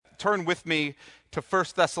turn with me to 1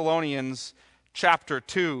 Thessalonians chapter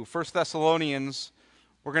 2. 1 Thessalonians,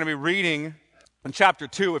 we're going to be reading in chapter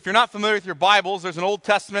 2. If you're not familiar with your Bibles, there's an Old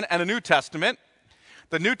Testament and a New Testament.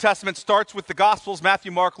 The New Testament starts with the Gospels,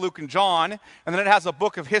 Matthew, Mark, Luke, and John, and then it has a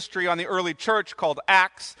book of history on the early church called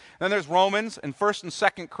Acts. And then there's Romans and 1st and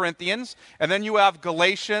 2nd Corinthians, and then you have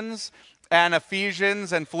Galatians and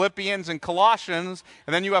Ephesians and Philippians and Colossians,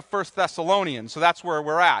 and then you have 1 Thessalonians. So that's where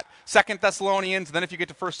we're at. 2 Thessalonians, and then if you get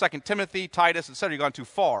to 1st, 2nd Timothy, Titus, etc., you've gone too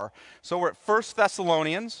far. So we're at 1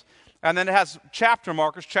 Thessalonians, and then it has chapter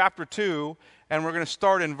markers, chapter 2, and we're going to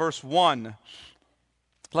start in verse 1.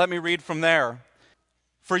 Let me read from there.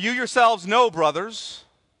 For you yourselves know, brothers,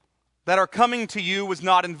 that our coming to you was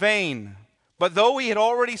not in vain. But though we had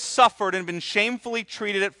already suffered and been shamefully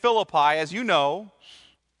treated at Philippi, as you know,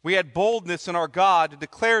 we had boldness in our God to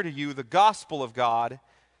declare to you the gospel of God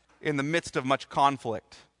in the midst of much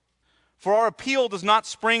conflict. For our appeal does not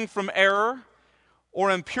spring from error or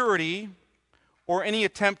impurity or any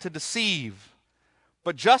attempt to deceive.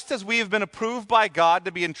 But just as we have been approved by God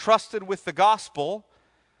to be entrusted with the gospel,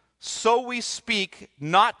 so we speak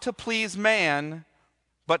not to please man,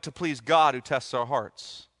 but to please God who tests our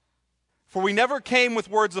hearts. For we never came with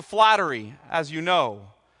words of flattery, as you know,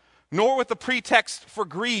 nor with the pretext for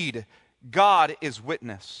greed. God is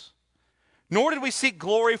witness. Nor did we seek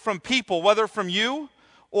glory from people, whether from you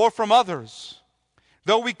or from others,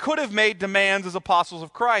 though we could have made demands as apostles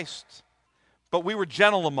of Christ. But we were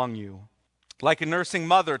gentle among you, like a nursing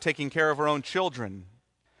mother taking care of her own children.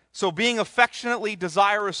 So being affectionately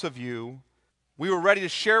desirous of you, we were ready to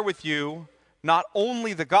share with you not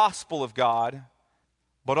only the gospel of God,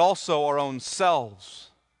 but also our own selves,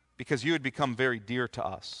 because you had become very dear to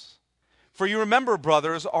us. For you remember,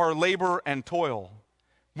 brothers, our labor and toil.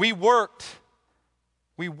 We worked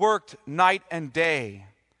night and day,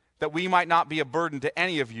 that we might not be a burden to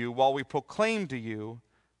any of you while we proclaimed to you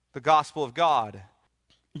the gospel of God.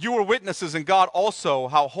 You were witnesses in God also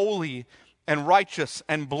how holy and righteous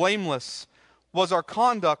and blameless was our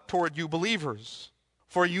conduct toward you believers.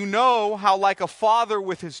 For you know how, like a father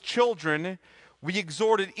with his children, we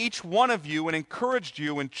exhorted each one of you and encouraged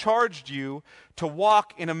you and charged you to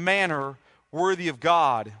walk in a manner worthy of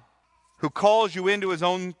God, who calls you into his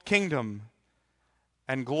own kingdom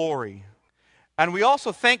and glory. And we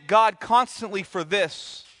also thank God constantly for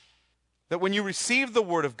this, that when you received the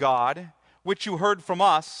word of God, which you heard from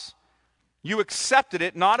us, you accepted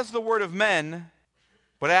it not as the word of men,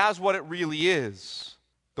 but as what it really is,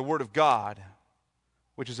 the word of God,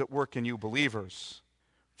 which is at work in you believers.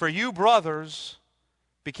 For you, brothers,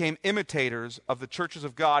 became imitators of the churches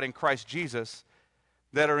of God in Christ Jesus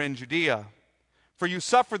that are in Judea. For you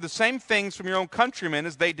suffered the same things from your own countrymen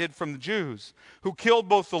as they did from the Jews, who killed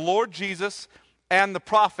both the Lord Jesus and the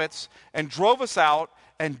prophets, and drove us out,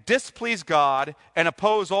 and displeased God, and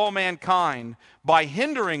opposed all mankind, by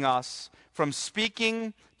hindering us from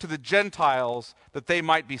speaking to the Gentiles that they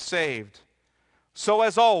might be saved, so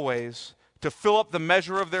as always to fill up the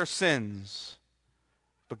measure of their sins.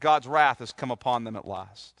 But God's wrath has come upon them at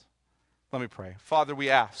last. Let me pray. Father, we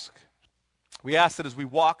ask that as we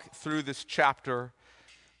walk through this chapter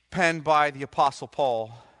penned by the Apostle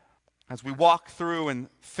Paul, as we walk through and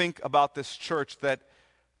think about this church that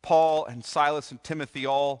Paul and Silas and Timothy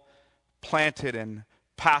all planted and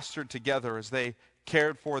pastored together as they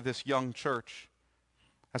cared for this young church.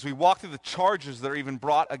 As we walk through the charges that are even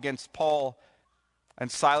brought against Paul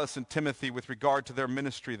and Silas and Timothy with regard to their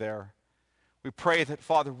ministry there, we pray that,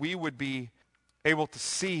 Father, we would be able to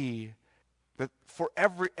see that for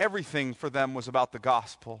everything for them was about the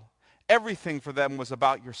gospel. Everything for them was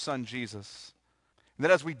about your Son, Jesus. And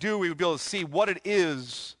that as we do, we would be able to see what it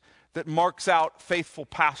is that marks out faithful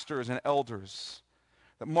pastors and elders,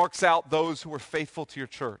 that marks out those who are faithful to your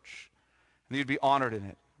church. And you'd be honored in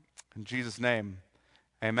it. In Jesus' name,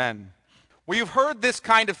 amen. Well, you've heard this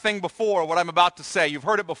kind of thing before, what I'm about to say. You've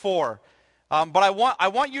heard it before. But I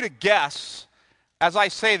want you to guess, as I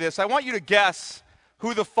say this, I want you to guess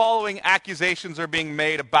who the following accusations are being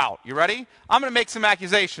made about. You ready? I'm going to make some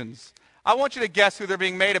accusations. I want you to guess who they're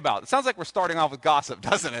being made about. It sounds like we're starting off with gossip,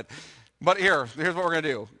 doesn't it? But here's what we're going to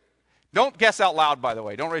do. Don't guess out loud, by the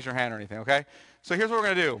way. Don't raise your hand or anything, okay? So here's what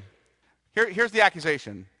we're going to do. Here's the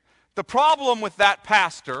accusation. The problem with that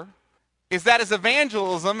pastor is that his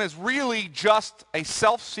evangelism is really just a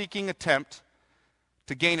self-seeking attempt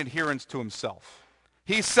to gain adherence to himself.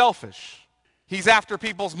 He's selfish. He's after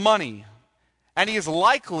people's money. And he is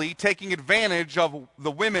likely taking advantage of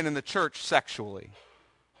the women in the church sexually.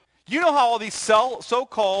 You know how all these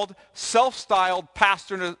so-called self-styled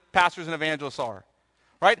pastors and evangelists are,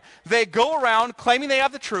 right? They go around claiming they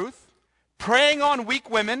have the truth, preying on weak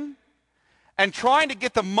women, and trying to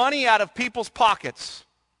get the money out of people's pockets.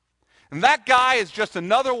 And that guy is just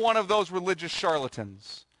another one of those religious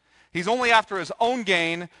charlatans. He's only after his own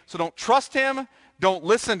gain, so don't trust him, don't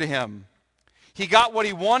listen to him. He got what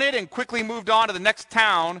he wanted and quickly moved on to the next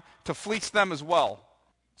town to fleece them as well.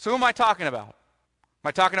 So who am I talking about? Am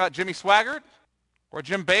I talking about Jimmy Swaggart or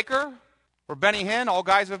Jim Baker or Benny Hinn, all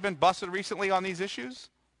guys who have been busted recently on these issues?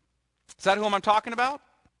 Is that who I'm talking about?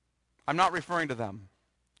 I'm not referring to them.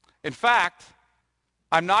 In fact,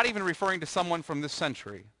 I'm not even referring to someone from this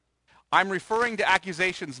century. I'm referring to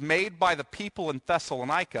accusations made by the people in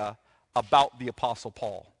Thessalonica about the Apostle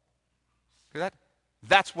Paul. Hear that?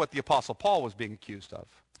 That's what the Apostle Paul was being accused of.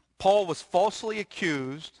 Paul was falsely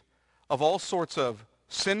accused of all sorts of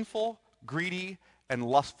sinful, greedy, and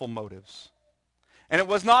lustful motives. And it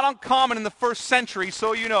was not uncommon in the first century,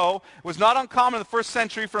 so you know, it was not uncommon in the first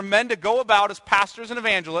century for men to go about as pastors and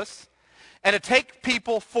evangelists and to take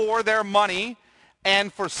people for their money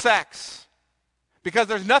and for sex. Because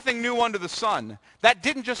there's nothing new under the sun. That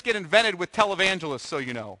didn't just get invented with televangelists, so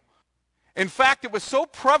you know. In fact, it was so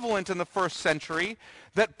prevalent in the first century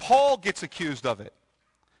that Paul gets accused of it.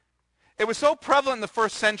 It was so prevalent in the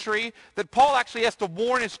first century that Paul actually has to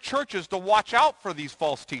warn his churches to watch out for these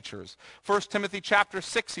false teachers. 1 Timothy chapter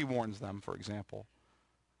 6, he warns them, for example.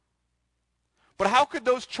 But how could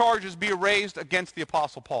those charges be raised against the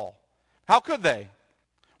Apostle Paul? How could they?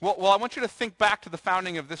 Well, I want you to think back to the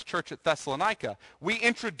founding of this church at Thessalonica. We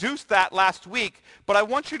introduced that last week, but I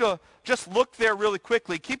want you to just look there really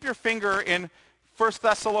quickly. Keep your finger in 1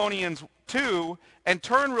 Thessalonians 2 and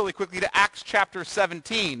turn really quickly to Acts chapter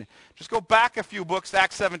 17. Just go back a few books to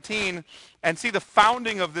Acts 17 and see the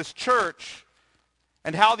founding of this church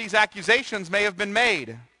and how these accusations may have been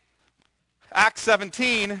made. Acts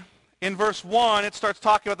 17, in verse 1, it starts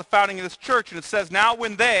talking about the founding of this church, and it says, "Now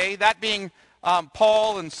when they," that being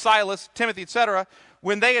Paul and Silas, Timothy, etc.,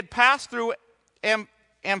 when they had passed through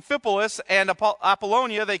Amphipolis and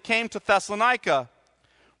Apollonia, they came to Thessalonica,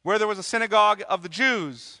 where there was a synagogue of the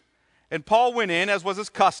Jews. And Paul went in, as was his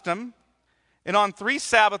custom, and on 3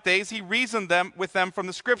 Sabbath days he reasoned with them from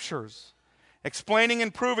the Scriptures, explaining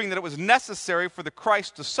and proving that it was necessary for the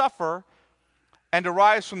Christ to suffer and to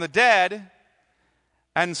rise from the dead,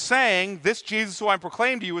 and saying, "This Jesus who I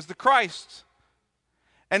proclaim to you is the Christ."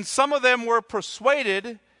 And some of them were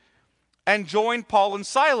persuaded and joined Paul and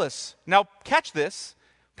Silas. Now, catch this.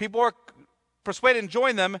 People were persuaded and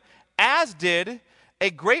joined them, as did a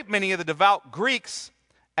great many of the devout Greeks,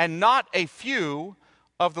 and not a few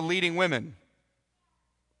of the leading women.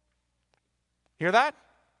 Hear that?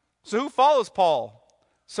 So who follows Paul?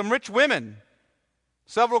 Some rich women,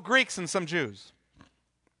 several Greeks and some Jews.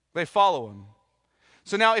 They follow him.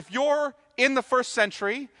 So now if you're in the first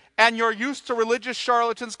century and you're used to religious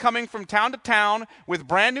charlatans coming from town to town with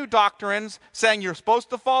brand new doctrines saying you're supposed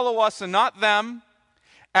to follow us and not them,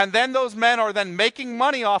 and then those men are then making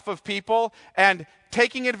money off of people and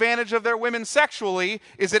taking advantage of their women sexually,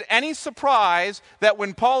 is it any surprise that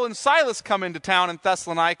when Paul and Silas come into town in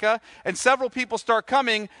Thessalonica and several people start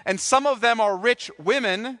coming and some of them are rich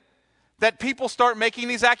women, that people start making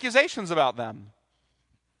these accusations about them?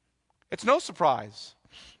 It's no surprise.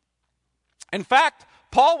 In fact,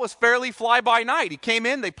 Paul was fairly fly-by-night. He came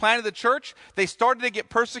in, they planted the church, they started to get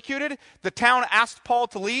persecuted. The town asked Paul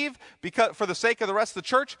to leave for the sake of the rest of the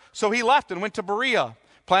church, so he left and went to Berea,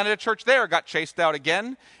 planted a church there, got chased out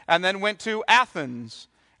again, and then went to Athens,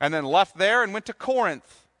 and then left there and went to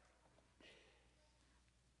Corinth.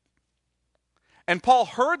 And Paul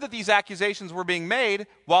heard that these accusations were being made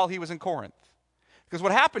while he was in Corinth. Because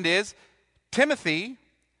what happened is, Timothy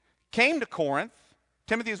came to Corinth.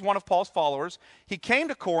 Timothy is one of Paul's followers. He came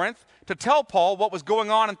to Corinth to tell Paul what was going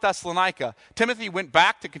on in Thessalonica. Timothy went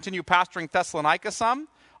back to continue pastoring Thessalonica some,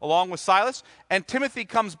 along with Silas. And Timothy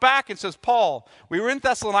comes back and says, "Paul, we were in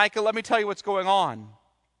Thessalonica. Let me tell you what's going on.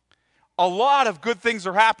 A lot of good things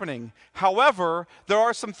are happening. However, there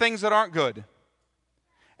are some things that aren't good.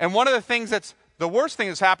 And one of the things that's the worst thing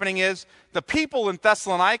that's happening is the people in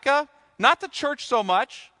Thessalonica, not the church so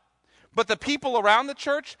much, but the people around the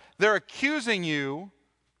church, they're accusing you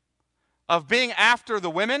of being after the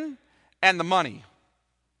women and the money,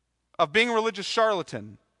 of being a religious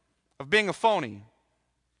charlatan, of being a phony.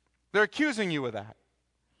 They're accusing you of that.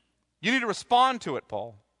 You need to respond to it,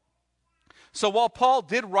 Paul." So while Paul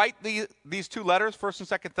did write these 2 letters, 1 and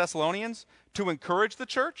 2 Thessalonians, to encourage the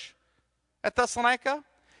church at Thessalonica,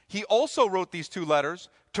 he also wrote these 2 letters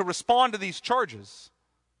to respond to these charges,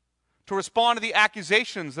 to respond to the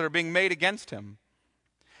accusations that are being made against him.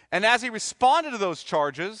 And as he responded to those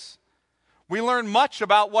charges, we learn much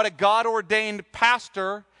about what a God-ordained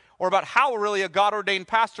pastor or about how really a God-ordained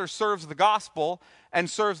pastor serves the gospel and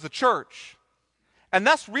serves the church. And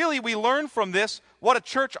thus, really, we learn from this what a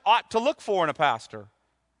church ought to look for in a pastor.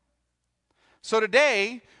 So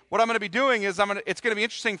today, what I'm going to be doing is it's going to be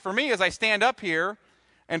interesting for me as I stand up here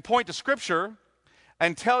and point to Scripture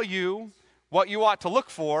and tell you what you ought to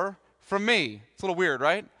look for from me. It's a little weird,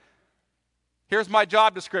 right? Here's my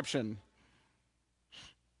job description.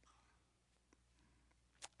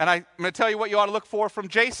 And I'm going to tell you what you ought to look for from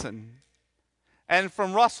Jason and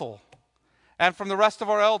from Russell and from the rest of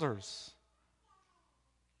our elders.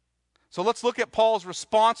 So let's look at Paul's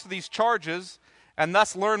response to these charges and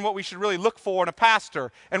thus learn what we should really look for in a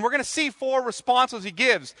pastor. And we're going to see 4 responses he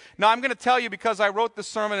gives. Now, I'm going to tell you, because I wrote this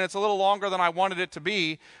sermon and it's a little longer than I wanted it to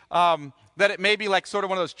be, that it may be like sort of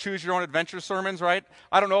one of those choose-your-own-adventure sermons, right?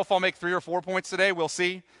 I don't know if I'll make 3 or 4 points today. We'll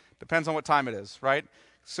see. Depends on what time it is, right?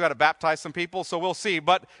 Still got to baptize some people, so we'll see.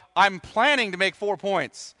 But I'm planning to make 4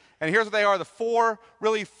 points. And here's what they are, the 4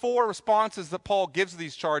 responses that Paul gives to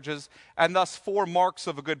these charges, and thus 4 marks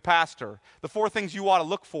of a good pastor. The 4 things you ought to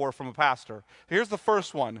look for from a pastor. Here's the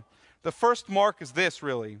first one. The first mark is this,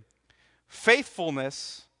 really.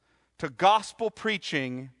 Faithfulness to gospel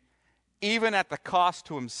preaching, even at the cost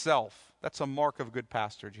to himself. That's a mark of a good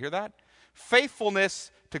pastor. Did you hear that?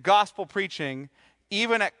 Faithfulness to gospel preaching,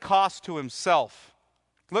 even at cost to himself.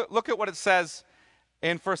 Look at what it says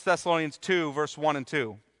in 1 Thessalonians 2, verse 1 and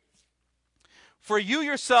 2. For you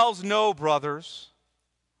yourselves know, brothers,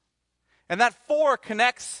 and that 4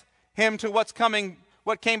 connects him to what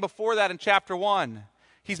came before that in chapter 1.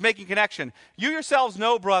 He's making connection. You yourselves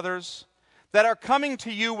know, brothers, that our coming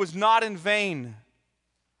to you was not in vain.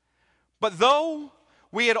 But though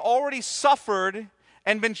we had already suffered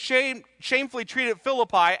and been shamefully treated at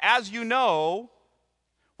Philippi, as you know,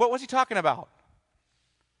 what was he talking about?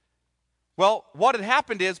 Well, what had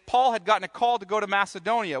happened is Paul had gotten a call to go to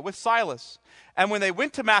Macedonia with Silas. And when they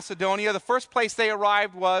went to Macedonia, the first place they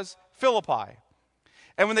arrived was Philippi.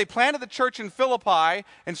 And when they planted the church in Philippi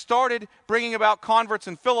and started bringing about converts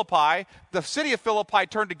in Philippi, the city of Philippi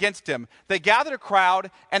turned against him. They gathered a crowd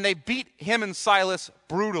and they beat him and Silas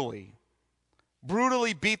brutally.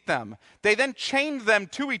 Brutally beat them. They then chained them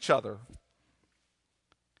to each other.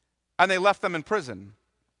 And they left them in prison.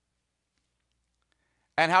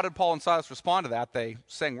 And how did Paul and Silas respond to that? They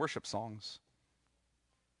sang worship songs.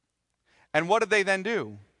 And what did they then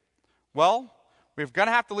do? Well, we're going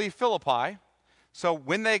to have to leave Philippi. So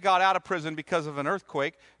when they got out of prison because of an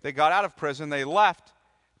earthquake, they got out of prison, they left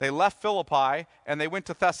Philippi, and they went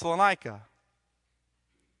to Thessalonica.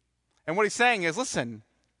 And what he's saying is, listen,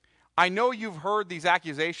 I know you've heard these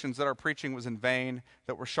accusations that our preaching was in vain,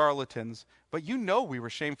 that we're charlatans, but you know we were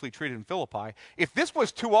shamefully treated in Philippi. If this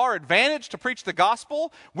was to our advantage to preach the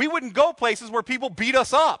gospel, we wouldn't go places where people beat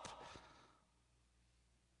us up.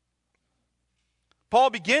 Paul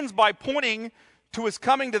begins by pointing to his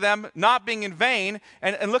coming to them not being in vain.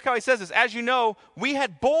 And look how he says this. As you know, we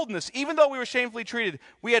had boldness, even though we were shamefully treated,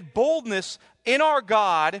 we had boldness in our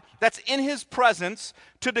God, that's in his presence,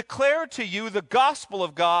 to declare to you the gospel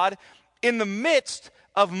of God in the midst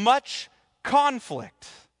of much conflict.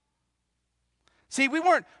 See, we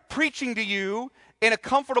weren't preaching to you in a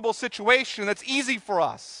comfortable situation that's easy for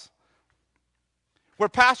us, where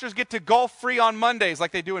pastors get to golf free on Mondays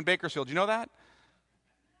like they do in Bakersfield. Do you know that?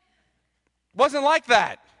 Wasn't like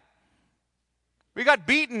that. We got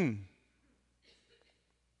beaten.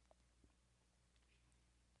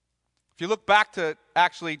 If you look back to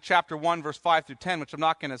actually chapter 1, verse 5 through 10, which I'm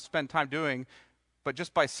not going to spend time doing, but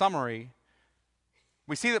just by summary,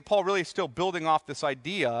 we see that Paul really is still building off this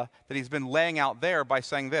idea that he's been laying out there by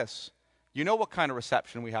saying this. You know what kind of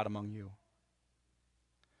reception we had among you.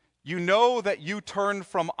 You know that you turned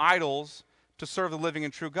from idols to serve the living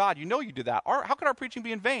and true God. You know you did that. How could our preaching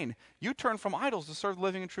be in vain? You turned from idols to serve the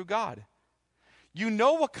living and true God. You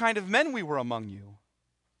know what kind of men we were among you.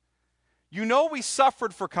 You know we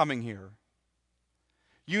suffered for coming here.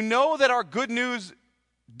 You know that our good news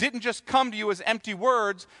didn't just come to you as empty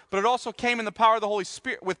words, but it also came in the power of the Holy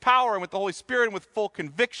Spirit, with power and with the Holy Spirit and with full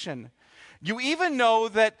conviction. You even know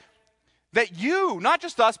that you, not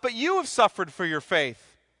just us, but you have suffered for your faith.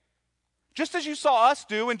 Just as you saw us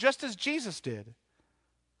do and just as Jesus did.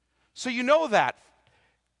 So you know that.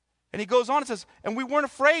 And he goes on and says, and we weren't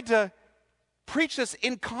afraid to preach this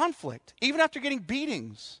in conflict, even after getting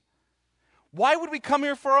beatings. Why would we come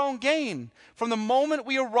here for our own gain? From the moment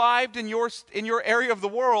we arrived in your area of the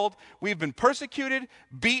world, we've been persecuted,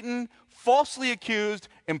 beaten, falsely accused,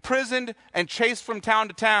 imprisoned, and chased from town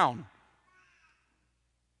to town.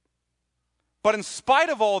 But in spite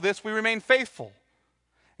of all this, we remain faithful.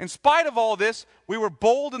 In spite of all this, we were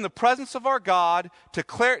bold in the presence of our God to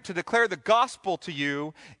declare the gospel to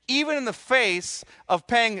you, even in the face of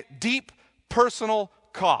paying deep personal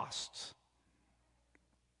costs.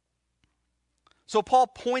 So Paul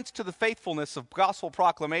points to the faithfulness of gospel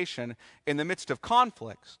proclamation in the midst of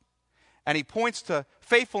conflicts. And he points to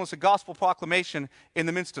faithfulness of gospel proclamation in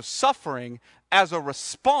the midst of suffering as a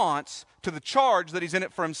response to the charge that he's in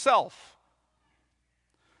it for himself.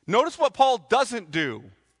 Notice what Paul doesn't do.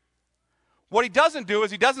 What he doesn't do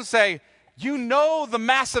is he doesn't say, you know the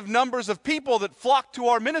massive numbers of people that flocked to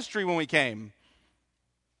our ministry when we came.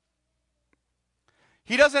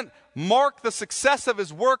 He doesn't mark the success of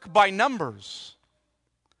his work by numbers,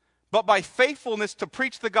 but by faithfulness to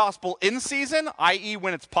preach the gospel in season, i.e.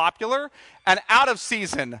 when it's popular, and out of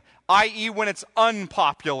season, i.e. when it's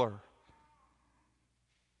unpopular.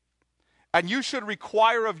 And you should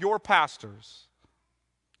require of your pastors,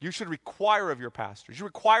 you require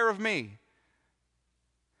of me,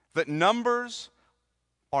 that numbers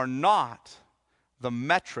are not the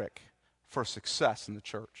metric for success in the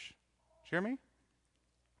church. Did you hear me?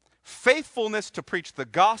 Faithfulness to preach the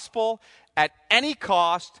gospel at any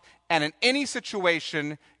cost and in any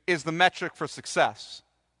situation is the metric for success.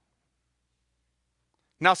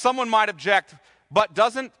 Now, someone might object, but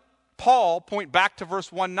doesn't Paul point back to verse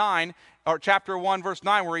 1:9 or chapter 1, verse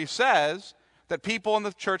 9, where he says that people in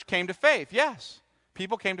the church came to faith? Yes,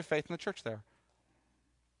 people came to faith in the church there.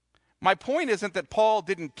 My point isn't that Paul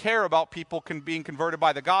didn't care about people being converted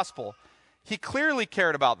by the gospel. He clearly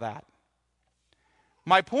cared about that.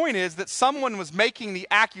 My point is that someone was making the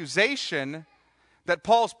accusation that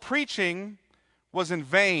Paul's preaching was in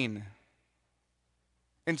vain,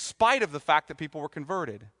 in spite of the fact that people were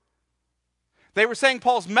converted. They were saying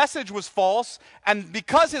Paul's message was false, and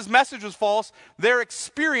because his message was false, their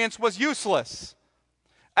experience was useless.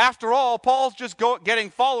 After all, Paul's just getting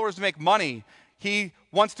followers to make money. He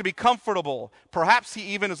wants to be comfortable. Perhaps he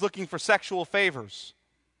even is looking for sexual favors.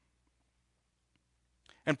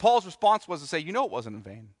 And Paul's response was to say, you know it wasn't in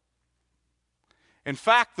vain. In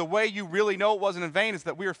fact, the way you really know it wasn't in vain is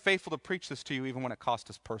that we are faithful to preach this to you even when it cost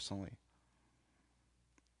us personally.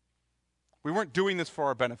 We weren't doing this for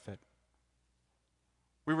our benefit.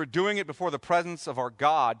 We were doing it before the presence of our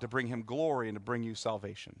God to bring him glory and to bring you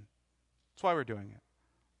salvation. That's why we're doing it.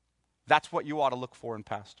 That's what you ought to look for in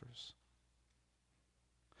pastors.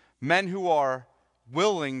 Men who are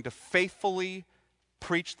willing to faithfully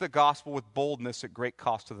preach the gospel with boldness at great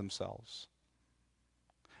cost to themselves.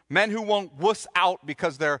 Men who won't wuss out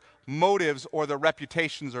because their motives or their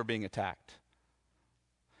reputations are being attacked.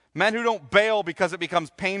 Men who don't bail because it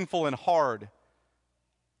becomes painful and hard.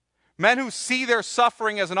 Men who see their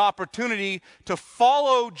suffering as an opportunity to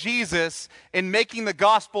follow Jesus in making the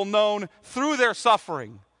gospel known through their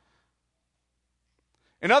suffering.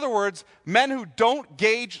 In other words, men who don't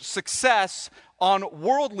gauge success on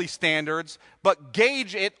worldly standards, but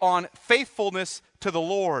gauge it on faithfulness to the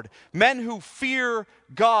Lord. Men who fear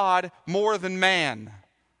God more than man.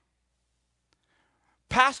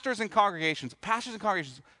 Pastors and congregations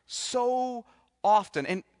so often,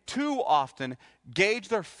 and too often, gauge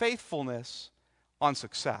their faithfulness on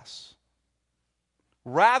success,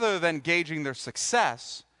 rather than gauging their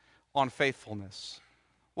success on faithfulness.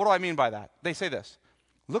 What do I mean by that? They say this: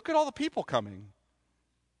 look at all the people coming.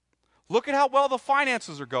 Look at how well the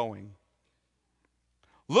finances are going.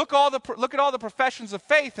 Look at all the professions of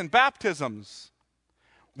faith and baptisms.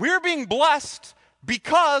 We're being blessed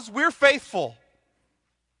because we're faithful.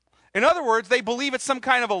 In other words, they believe it's some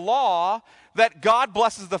kind of a law that God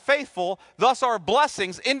blesses the faithful, thus our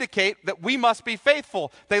blessings indicate that we must be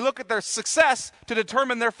faithful. They look at their success to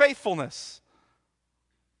determine their faithfulness.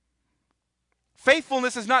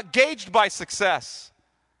 Faithfulness is not gauged by success.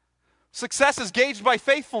 Success is gauged by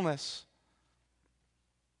faithfulness.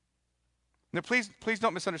 Now, please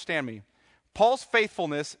don't misunderstand me. Paul's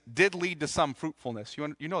faithfulness did lead to some fruitfulness.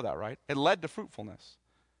 You know that, right? It led to fruitfulness.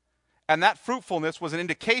 And that fruitfulness was an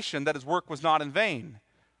indication that his work was not in vain.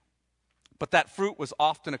 But that fruit was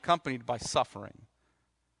often accompanied by suffering.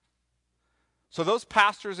 So those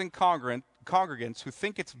pastors and congregants who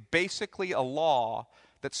think it's basically a law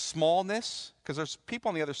that smallness, because there's people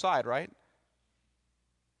on the other side, right?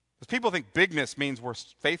 There's people who think bigness means we're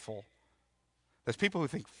faithful. There's people who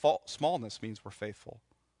think smallness means we're faithful.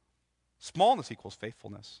 Smallness equals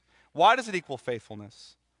faithfulness. Why does it equal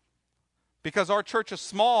faithfulness? Because our church is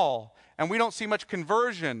small and we don't see much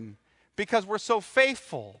conversion because we're so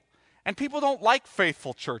faithful. And people don't like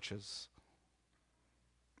faithful churches.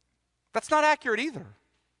 That's not accurate either.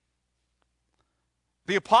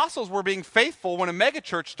 The apostles were being faithful when a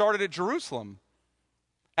megachurch started at Jerusalem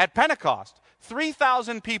at Pentecost.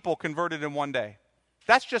 3,000 people converted in one day.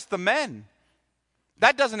 That's just the men.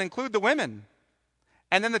 That doesn't include the women.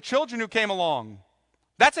 And then the children who came along.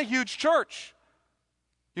 That's a huge church.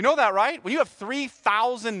 You know that, right? When you have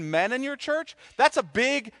 3,000 men in your church, that's a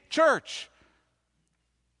big church.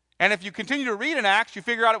 And if you continue to read in Acts, you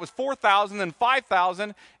figure out it was 4,000 and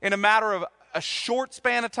 5,000 in a matter of a short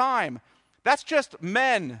span of time. That's just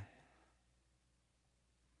men.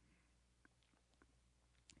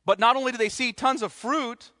 But not only do they see tons of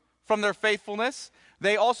fruit from their faithfulness,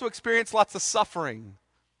 they also experience lots of suffering.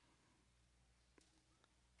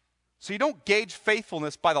 So you don't gauge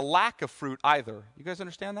faithfulness by the lack of fruit either. You guys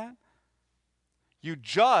understand that? You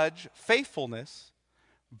judge faithfulness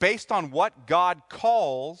based on what God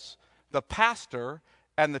calls the pastor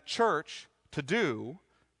and the church to do.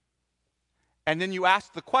 And then you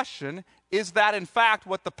ask the question, is that in fact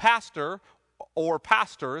what the pastor or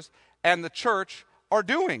pastors and the church are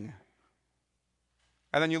doing?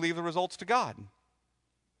 And then you leave the results to God.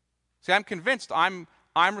 See, I'm convinced I'm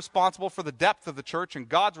responsible for the depth of the church and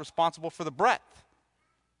God's responsible for the breadth.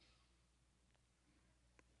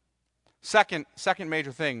 Second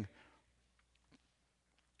major thing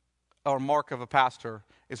or mark of a pastor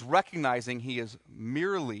is recognizing he's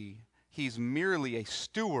merely a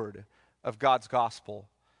steward of God's gospel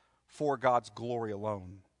for God's glory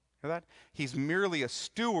alone. Hear that? He's merely a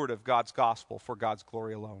steward of God's gospel for God's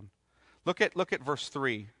glory alone. Look at verse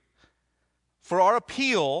 3. For our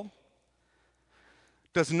appeal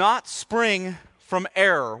does not spring from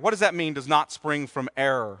error. What does that mean, does not spring from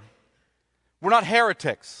error? We're not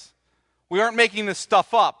heretics. We aren't making this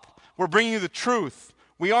stuff up. We're bringing you the truth.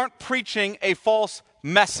 We aren't preaching a false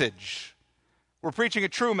message. We're preaching a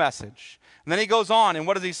true message. And then he goes on, and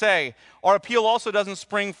what does he say? Our appeal also doesn't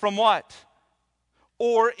spring from what?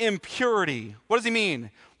 Or impurity. What does he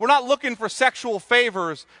mean? We're not looking for sexual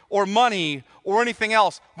favors or money or anything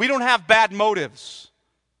else. We don't have bad motives.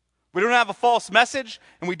 We don't have a false message,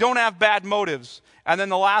 and we don't have bad motives. And then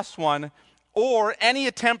the last one, or any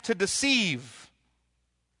attempt to deceive.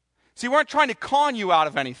 See, we aren't trying to con you out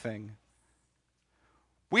of anything.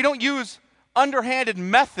 We don't use underhanded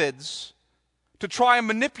methods to try and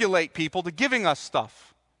manipulate people to giving us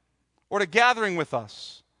stuff or to gathering with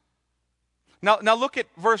us. Now look at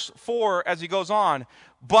verse 4 as he goes on.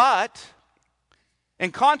 But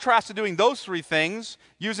in contrast to doing those three things,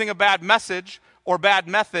 using a bad message or bad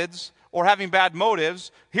methods or having bad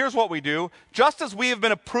motives, here's what we do. Just as we have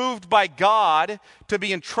been approved by God to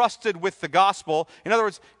be entrusted with the gospel, in other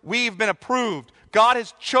words, we've been approved. God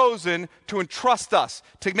has chosen to entrust us,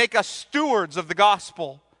 to make us stewards of the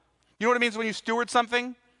gospel. You know what it means when you steward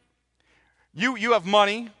something? You have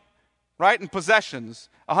money, right, and possessions.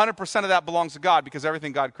 100% of that belongs to God because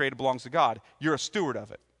everything God created belongs to God. You're a steward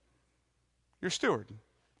of it. You're a steward.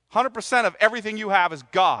 100% of everything you have is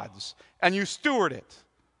God's, and you steward it.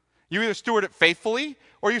 You either steward it faithfully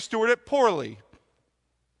or you steward it poorly.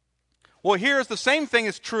 Well, here's the same thing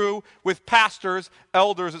is true with pastors,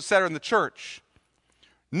 elders, etc. in the church.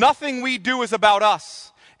 Nothing we do is about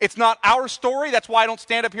us. It's not our story. That's why I don't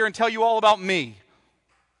stand up here and tell you all about me.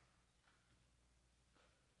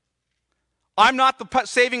 I'm not the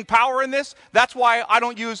saving power in this. That's why I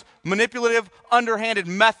don't use manipulative, underhanded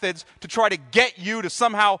methods to try to get you to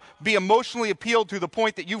somehow be emotionally appealed to the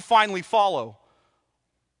point that you finally follow.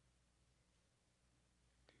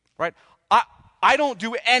 Right? I don't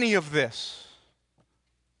do any of this.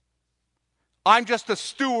 I'm just a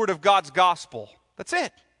steward of God's gospel. That's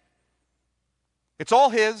it. It's all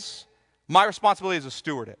His. My responsibility is to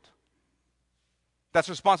steward it. That's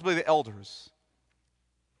the responsibility of the elders.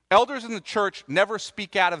 Elders in the church never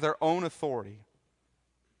speak out of their own authority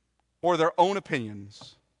or their own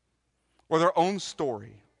opinions or their own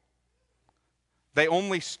story. They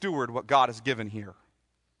only steward what God has given here.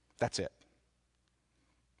 That's it.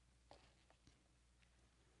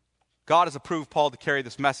 God has approved Paul to carry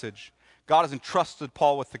this message. God has entrusted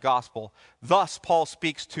Paul with the gospel. Thus, Paul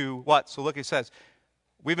speaks to what? So look, he says,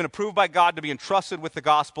 we've been approved by God to be entrusted with the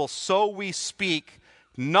gospel, so we speak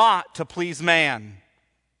not to please man.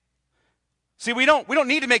 See, we don't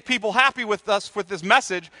need to make people happy with us with this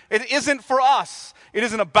message. It isn't for us. It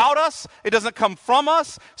isn't about us. It doesn't come from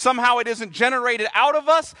us. Somehow it isn't generated out of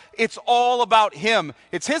us. It's all about Him.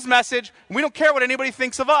 It's His message. We don't care what anybody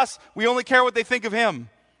thinks of us. We only care what they think of Him.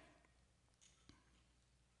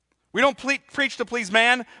 We don't preach to please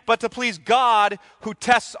man, but to please God who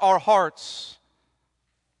tests our hearts.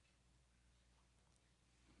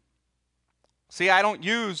 See, I don't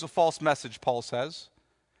use a false message, Paul says.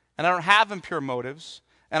 And I don't have impure motives,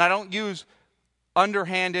 and I don't use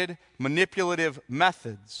underhanded, manipulative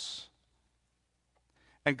methods.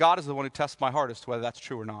 And God is the one who tests my heart as to whether that's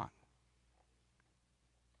true or not.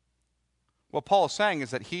 What Paul is saying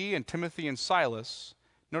is that he and Timothy and Silas,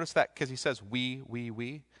 notice that because he says we,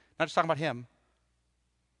 not just talking about him.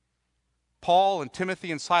 Paul and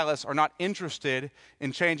Timothy and Silas are not interested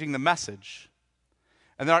in changing the message.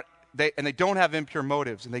 And they don't have impure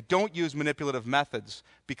motives, and they don't use manipulative methods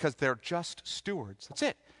because they're just stewards. That's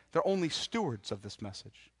it. They're only stewards of this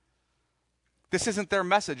message. This isn't their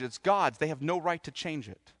message, it's God's. They have no right to change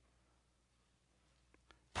it.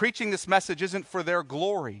 Preaching this message isn't for their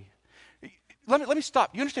glory. Let me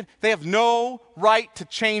stop. You understand? They have no right to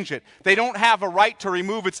change it. They don't have a right to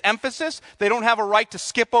remove its emphasis. They don't have a right to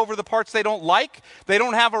skip over the parts they don't like. They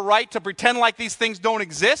don't have a right to pretend like these things don't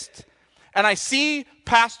exist. And I see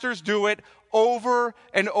pastors do it over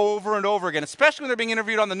and over and over again, especially when they're being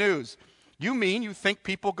interviewed on the news. You mean you think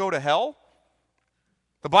people go to hell?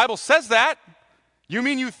 The Bible says that. You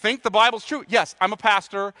mean you think the Bible's true? Yes, I'm a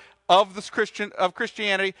pastor of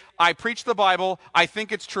Christianity. I preach the Bible. I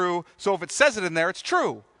think it's true. So if it says it in there, it's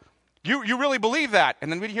true. You really believe that. And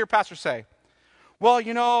then we hear pastors say, well,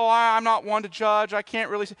 I'm not one to judge. I can't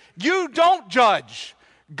really say. You don't judge.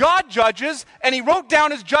 God judges, and he wrote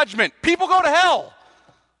down his judgment. People go to hell.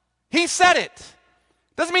 He said it.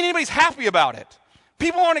 Doesn't mean anybody's happy about it.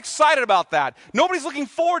 People aren't excited about that. Nobody's looking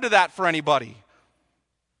forward to that for anybody.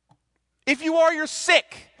 If you are, you're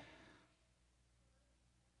sick.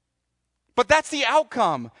 But that's the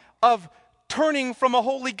outcome of turning from a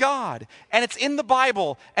holy God. And it's in the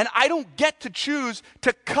Bible. And I don't get to choose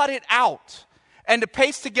to cut it out and to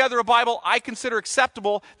paste together a Bible I consider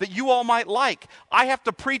acceptable that you all might like. I have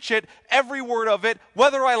to preach it, every word of it,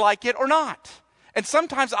 whether I like it or not. And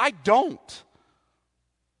sometimes I don't.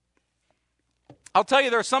 I'll tell you,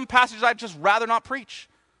 there are some passages I'd just rather not preach.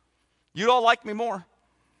 You'd all like me more.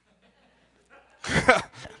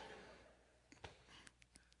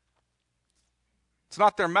 It's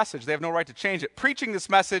not their message. They have no right to change it. Preaching this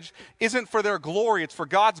message isn't for their glory. It's for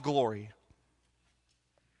God's glory.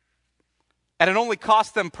 And it only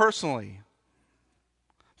costs them personally.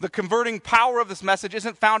 The converting power of this message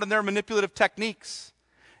isn't found in their manipulative techniques.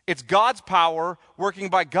 It's God's power working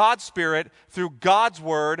by God's Spirit through God's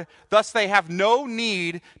Word. Thus, they have no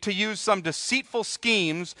need to use some deceitful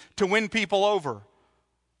schemes to win people over.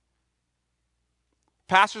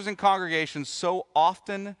 Pastors and congregations so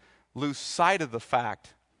often lose sight of the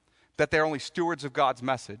fact that they're only stewards of God's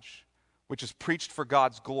message, which is preached for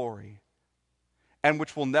God's glory, and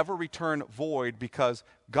which will never return void because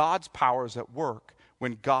God's power is at work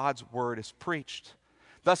when God's word is preached.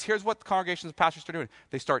 Thus, here's what the congregations and pastors start doing.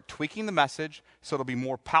 They start tweaking the message so it'll be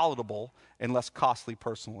more palatable and less costly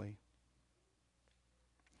personally.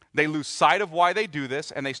 They lose sight of why they do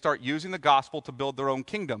this, and they start using the gospel to build their own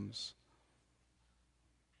kingdoms.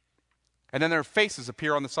 And then their faces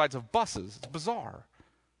appear on the sides of buses. It's bizarre.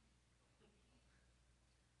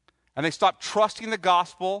 And they stop trusting the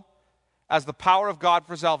gospel as the power of God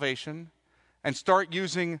for salvation and start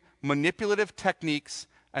using manipulative techniques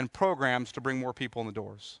and programs to bring more people in the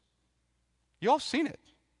doors. You all have seen it.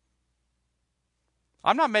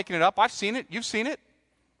 I'm not making it up. I've seen it. You've seen it.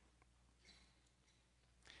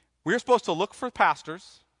 We're supposed to look for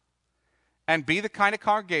pastors and be the kind of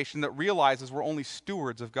congregation that realizes we're only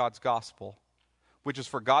stewards of God's gospel, which is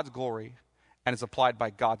for God's glory and is applied by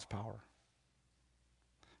God's power.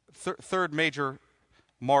 Third major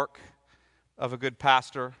mark of a good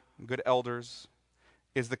pastor, good elders,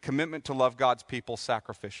 is the commitment to love God's people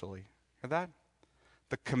sacrificially. Hear that?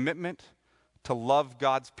 The commitment to love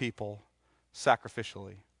God's people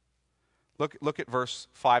sacrificially. Look at verse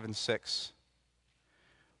 5 and 6.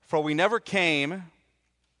 For we never came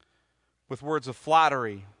with words of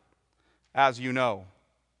flattery, as you know,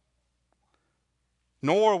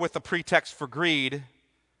 nor with the pretext for greed,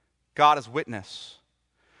 God is witness.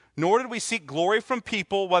 Nor did we seek glory from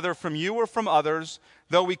people, whether from you or from others,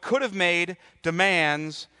 though we could have made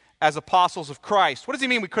demands as apostles of Christ. What does he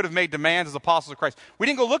mean we could have made demands as apostles of Christ? We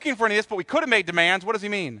didn't go looking for any of this, but we could have made demands. What does he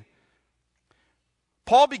mean?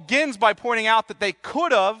 Paul begins by pointing out that they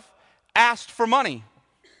could have asked for money.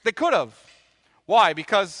 They could have. Why?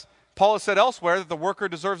 Because Paul has said elsewhere that the worker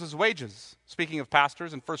deserves his wages. Speaking of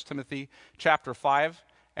pastors in 1 Timothy chapter 5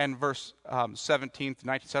 and verse 17 to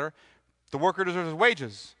 19, etc., the worker deserves his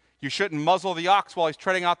wages. You shouldn't muzzle the ox while he's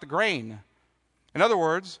treading out the grain. In other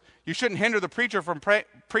words, you shouldn't hinder the preacher from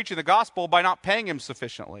preaching the gospel by not paying him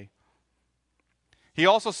sufficiently. He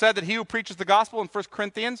also said that he who preaches the gospel in 1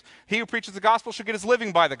 Corinthians, he who preaches the gospel should get his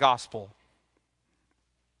living by the gospel.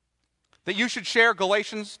 That you should share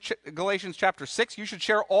Galatians chapter 6, you should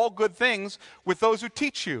share all good things with those who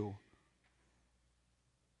teach you.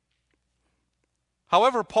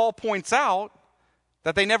 However, Paul points out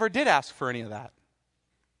that they never did ask for any of that.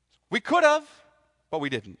 We could have, but we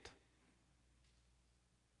didn't.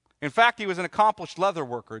 In fact, he was an accomplished leather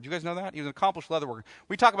worker. Do you guys know that? He was an accomplished leather worker.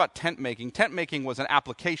 We talk about tent making. Tent making was an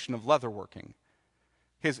application of leather working.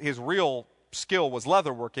 His real skill was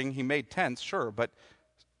leather working. He made tents, sure, but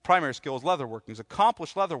primary skill was leather working. He was an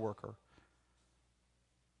accomplished leather worker.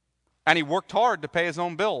 And he worked hard to pay his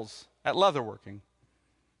own bills at leather working.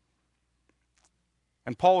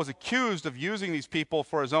 And Paul was accused of using these people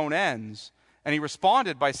for his own ends. And he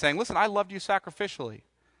responded by saying, listen, I loved you sacrificially.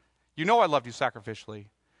 You know I loved you sacrificially.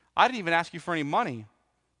 I didn't even ask you for any money.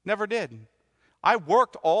 Never did. I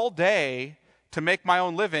worked all day to make my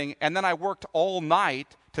own living, and then I worked all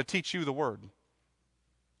night to teach you the word.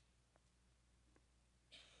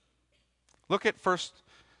 Look at 1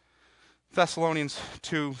 Thessalonians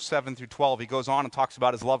 2, 7 through 12. He goes on and talks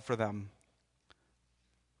about his love for them.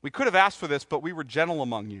 We could have asked for this, but we were gentle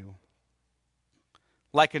among you,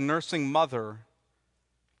 like a nursing mother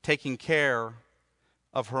taking care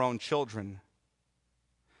of her own children.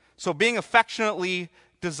 So being affectionately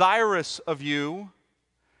desirous of you,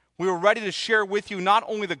 we were ready to share with you not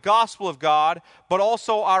only the gospel of God, but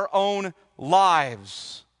also our own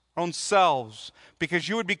lives, our own selves, because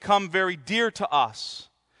you would become very dear to us.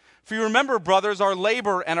 For you remember, brothers, our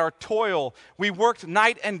labor and our toil. We worked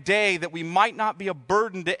night and day that we might not be a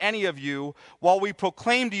burden to any of you while we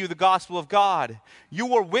proclaimed to you the gospel of God. You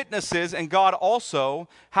were witnesses, and God also,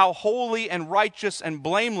 how holy and righteous and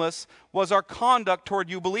blameless was our conduct toward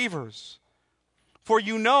you believers. For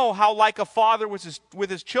you know how, like a father with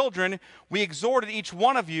his children, we exhorted each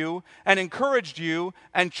one of you and encouraged you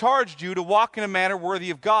and charged you to walk in a manner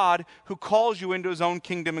worthy of God, who calls you into his own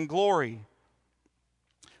kingdom and glory.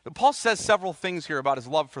 But Paul says several things here about his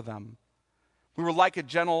love for them. We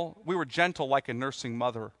were gentle like a nursing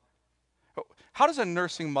mother. How does a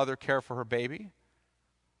nursing mother care for her baby?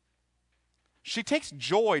 She takes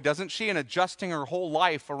joy, doesn't she, in adjusting her whole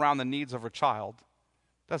life around the needs of her child,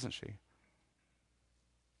 doesn't she?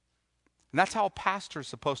 And that's how a pastor is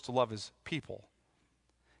supposed to love his people.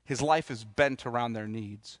 His life is bent around their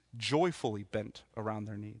needs, joyfully bent around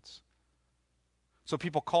their needs. So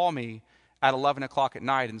people call me at 11 o'clock at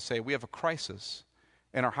night and say, we have a crisis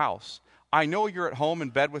in our house. I know you're at home in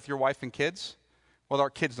bed with your wife and kids. Well, our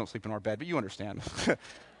kids don't sleep in our bed, but you understand.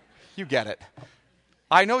 You get it.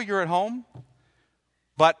 I know you're at home,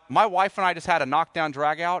 but my wife and I just had a knockdown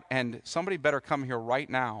drag out, and somebody better come here right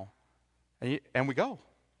now. And we go.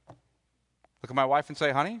 Look at my wife and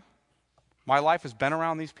say, honey, my life has been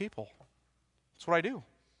around these people. That's what I do.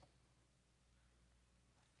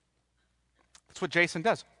 That's what Jason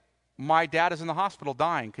does. My dad is in the hospital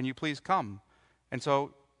dying. Can you please come? And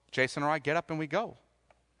so Jason and I get up and we go.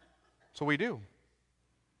 That's what we do.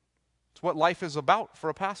 It's what life is about for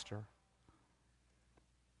a pastor.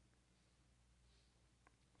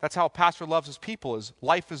 That's how a pastor loves his people, is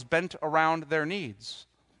life is bent around their needs.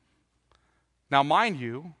 Now, mind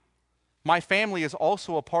you, my family is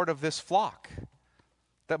also a part of this flock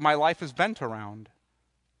that my life is bent around.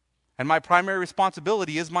 And my primary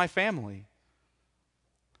responsibility is my family.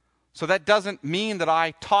 So that doesn't mean that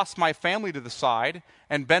I toss my family to the side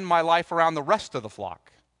and bend my life around the rest of the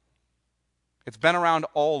flock. It's been around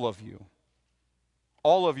all of you.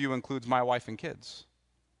 All of you includes my wife and kids.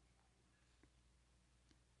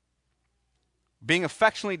 Being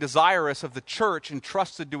affectionately desirous of the church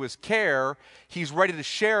entrusted to his care, he's ready to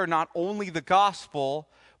share not only the gospel,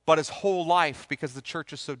 but his whole life, because the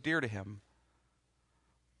church is so dear to him.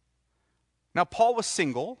 Now, Paul was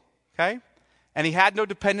single, okay? And he had no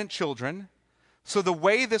dependent children. So the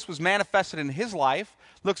way this was manifested in his life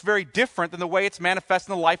looks very different than the way it's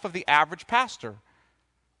manifested in the life of the average pastor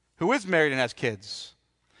who is married and has kids.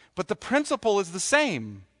 But the principle is the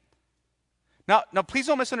same. Now, please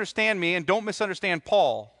don't misunderstand me and don't misunderstand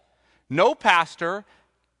Paul. No pastor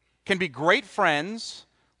can be great friends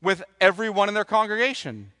with everyone in their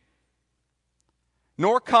congregation,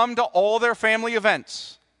 nor come to all their family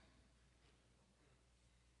events.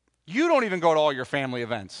 You don't even go to all your family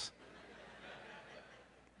events.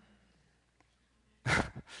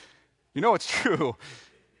 You know it's true.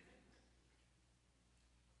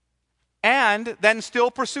 And then still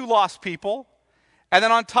pursue lost people. And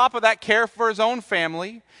then on top of that, care for his own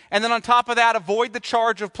family. And then on top of that, avoid the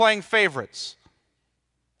charge of playing favorites.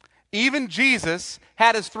 Even Jesus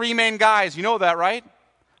had his 3 main guys. You know that, right?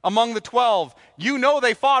 Among the 12. You know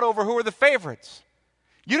they fought over who were the favorites.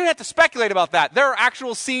 You don't have to speculate about that. There are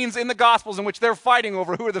actual scenes in the Gospels in which they're fighting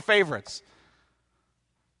over who are the favorites.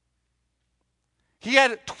 He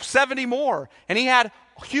had 70 more, and he had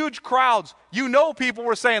huge crowds. You know people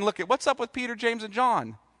were saying, look, what's up with Peter, James, and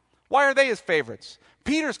John? Why are they his favorites?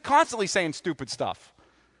 Peter's constantly saying stupid stuff.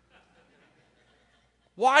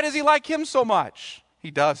 Why does he like him so much?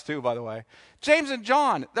 He does too, by the way. James and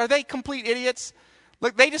John, are they complete idiots?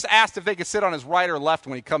 Look, they just asked if they could sit on his right or left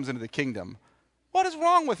when he comes into the kingdom. What is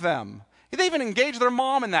wrong with them? They even engaged their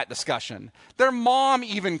mom in that discussion. Their mom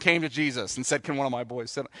even came to Jesus and said, can one of my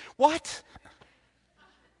boys sit on? What?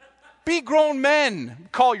 Be grown men.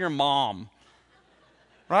 Call your mom.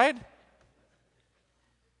 Right?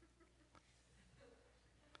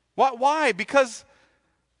 Why? Because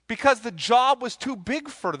the job was too big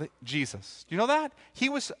for Jesus. Do you know that? He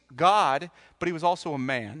was God, but he was also a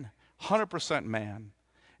man. 100% man. And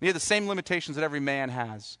he had the same limitations that every man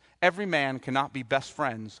has. Every man cannot be best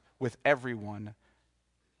friends with everyone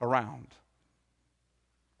around.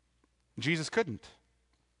 Jesus couldn't.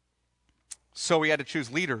 So he had to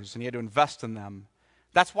choose leaders and he had to invest in them.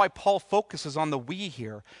 That's why Paul focuses on the we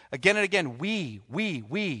here. Again and again, we.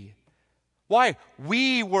 Why?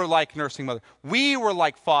 We were like nursing mothers. We were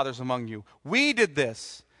like fathers among you. We did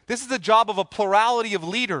this. This is the job of a plurality of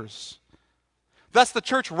leaders. Thus the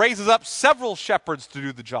church raises up several shepherds to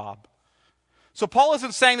do the job. So Paul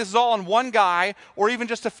isn't saying this is all on one guy or even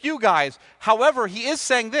just a few guys. However, he is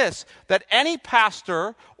saying this, that any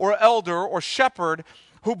pastor or elder or shepherd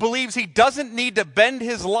who believes he doesn't need to bend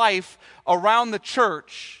his life around the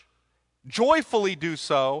church, joyfully do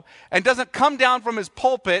so, and doesn't come down from his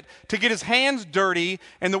pulpit to get his hands dirty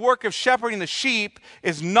in the work of shepherding the sheep,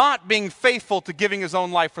 is not being faithful to giving his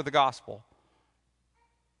own life for the gospel.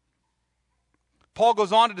 Paul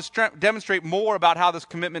goes on to demonstrate more about how this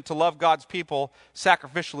commitment to love God's people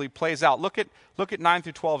sacrificially plays out. Look at 9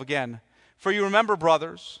 through 12 again. For you remember,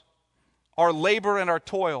 brothers, our labor and our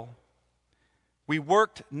toil. We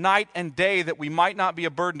worked night and day that we might not be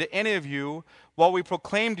a burden to any of you while we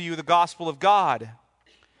proclaim to you the gospel of God.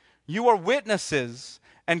 You are witnesses,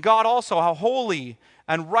 and God also, how holy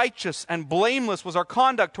and righteous and blameless was our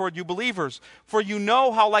conduct toward you believers. For you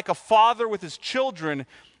know how, like a father with his children,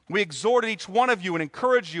 we exhorted each one of you and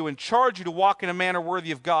encouraged you and charged you to walk in a manner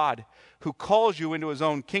worthy of God, who calls you into his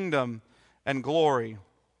own kingdom and glory.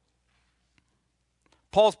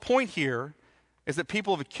 Paul's point here is that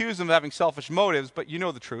people have accused him of having selfish motives, but you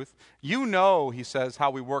know the truth. You know, he says,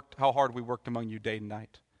 how hard we worked among you day and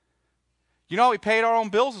night. You know, we paid our own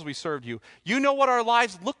bills as we served you. You know what our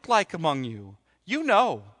lives looked like among you. You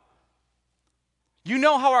know. You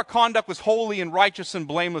know how our conduct was holy and righteous and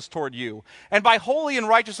blameless toward you. And by holy and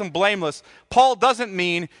righteous and blameless, Paul doesn't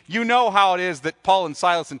mean you know how it is that Paul and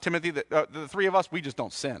Silas and Timothy, the three of us, we just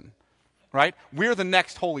don't sin. Right? We're the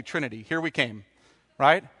next Holy Trinity. Here we came.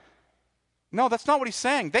 Right? No, that's not what he's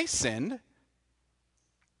saying. They sinned.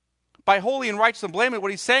 By holy and righteous and blameless,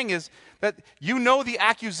 what he's saying is that you know the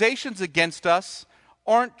accusations against us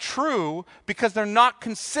aren't true because they're not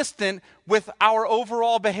consistent with our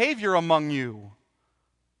overall behavior among you.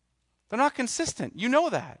 They're not consistent. You know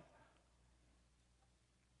that.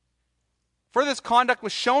 For this conduct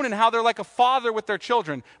was shown in how they're like a father with their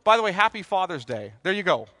children. By the way, happy Father's Day. There you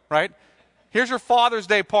go, right? Here's your Father's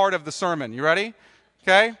Day part of the sermon. You ready?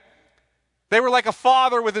 Okay? They were like a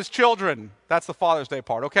father with his children. That's the Father's Day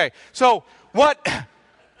part. Okay, so what?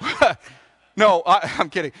 No, I'm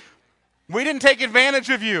kidding. We didn't take advantage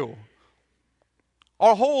of you.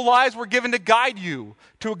 Our whole lives were given to guide you,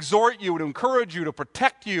 to exhort you, to encourage you, to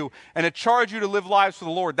protect you, and to charge you to live lives for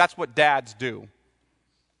the Lord. That's what dads do.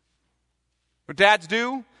 What dads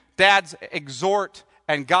do? Dads exhort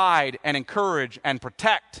and guide and encourage and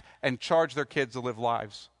protect and charge their kids to live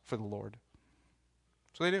lives for the Lord.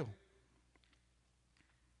 So they do.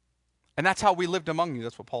 And that's how we lived among you.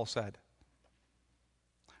 That's what Paul said.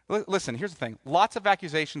 Listen, here's the thing. Lots of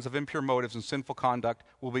accusations of impure motives and sinful conduct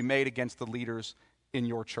will be made against the leaders in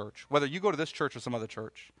your church. Whether you go to this church or some other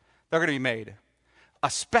church, they're going to be made.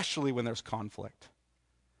 Especially when there's conflict.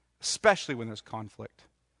 Especially when there's conflict.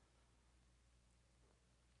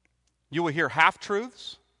 You will hear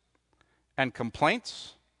half-truths and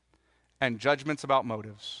complaints and judgments about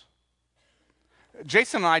motives.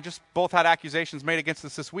 Jason and I just both had accusations made against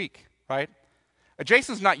us this week, right?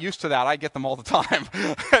 Jason's not used to that. I get them all the time.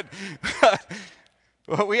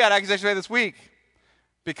 We had accusations made this week.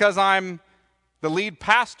 Because I'm the lead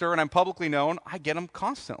pastor and I'm publicly known, I get them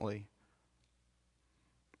constantly.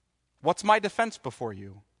 What's my defense before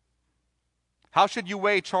you? How should you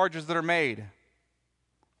weigh charges that are made?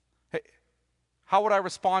 Hey, how would I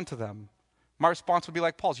respond to them? My response would be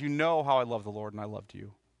like Paul's. You know how I love the Lord and I loved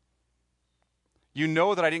you. You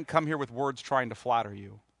know that I didn't come here with words trying to flatter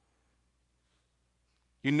you.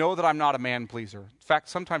 You know that I'm not a man pleaser. In fact,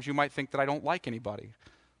 sometimes you might think that I don't like anybody.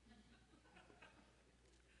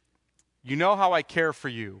 You know how I care for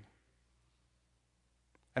you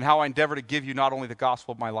and how I endeavor to give you not only the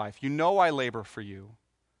gospel of my life. You know I labor for you.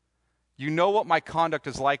 You know what my conduct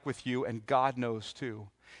is like with you, and God knows too.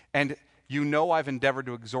 And you know I've endeavored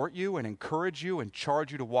to exhort you and encourage you and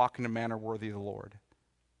charge you to walk in a manner worthy of the Lord.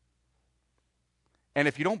 And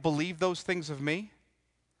if you don't believe those things of me,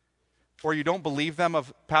 or you don't believe them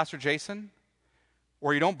of Pastor Jason,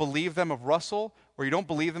 or you don't believe them of Russell, or you don't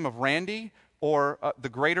believe them of Randy, or the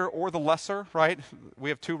greater or the lesser, right? We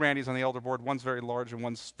have two Randys on the elder board. One's very large and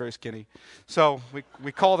one's very skinny. So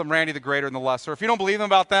we call them Randy the greater and the lesser. If you don't believe them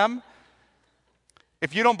about them,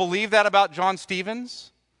 if you don't believe that about John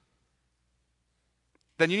Stevens,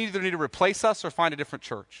 then you either need to replace us or find a different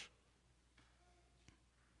church.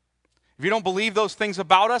 If you don't believe those things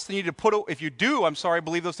about us, then you need to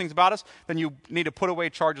believe those things about us, then you need to put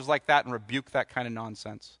away charges like that and rebuke that kind of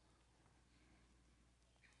nonsense.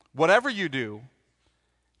 Whatever you do,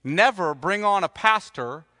 never bring on a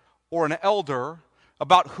pastor or an elder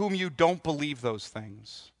about whom you don't believe those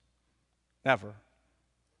things. Never.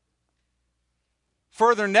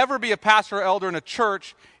 Further, never be a pastor or elder in a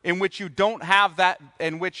church in which you don't have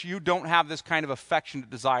this kind of affectionate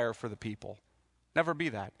desire for the people. Never be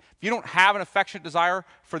that. If you don't have an affectionate desire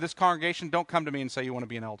for this congregation, don't come to me and say you want to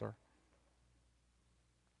be an elder.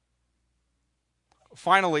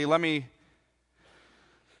 Finally, let me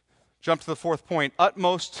jump to the fourth point.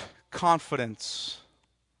 Utmost confidence.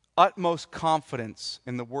 Utmost confidence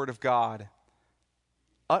in the Word of God.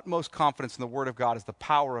 Utmost confidence in the Word of God is the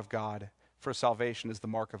power of God for salvation, is the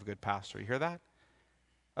mark of a good pastor. You hear that?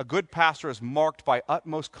 A good pastor is marked by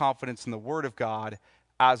utmost confidence in the Word of God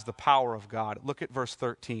as the power of God. Look at verse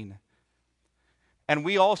 13. And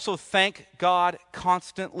we also thank God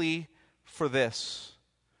constantly for this,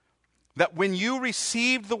 that when you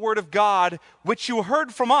received the Word of God, which you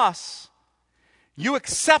heard from us, you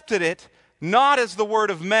accepted it not as the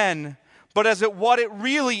word of men, but as what it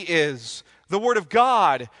really is, the Word of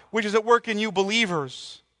God, which is at work in you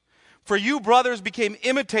believers. For you, brothers, became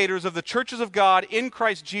imitators of the churches of God in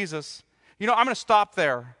Christ Jesus. I'm going to stop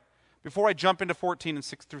there before I jump into 14 and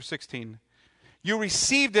 6 through 16. You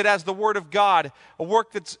received it as the Word of God, a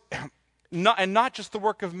work that's not just the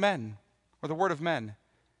work of men or the word of men.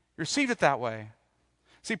 You received it that way.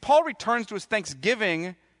 See, Paul returns to his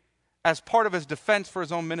thanksgiving as part of his defense for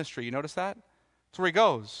his own ministry. You notice that? That's where he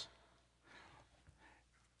goes.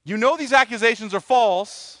 You know these accusations are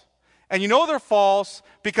false, and you know they're false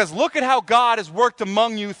because look at how God has worked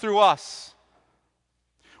among you through us.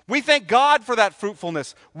 We thank God for that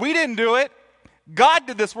fruitfulness. We didn't do it. God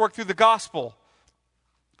did this work through the gospel.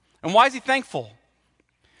 And why is he thankful?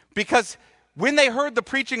 Because when they heard the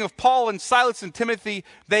preaching of Paul and Silas and Timothy,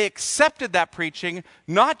 they accepted that preaching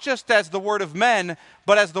not just as the word of men,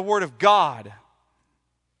 but as the word of God.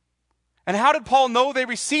 And how did Paul know they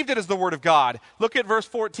received it as the word of God? Look at verse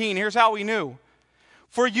 14. Here's how we knew.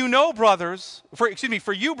 For you brothers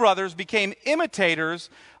became imitators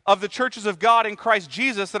of the churches of God in Christ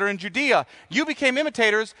Jesus that are in Judea. You became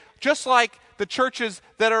imitators just like the churches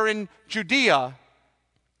that are in Judea.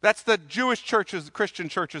 That's the Jewish churches, Christian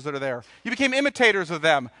churches that are there. You became imitators of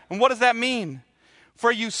them. And what does that mean?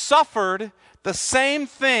 For you suffered the same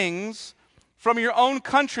things from your own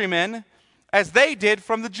countrymen as they did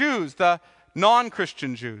from the Jews, the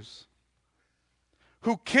non-Christian Jews,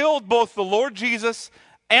 who killed both the Lord Jesus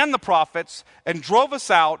and the prophets and drove us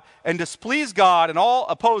out and displeased God and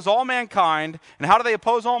oppose all mankind. And how do they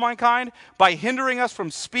oppose all mankind? By hindering us from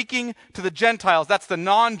speaking to the Gentiles, that's the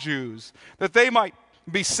non-Jews, that they might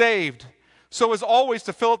be saved. So as always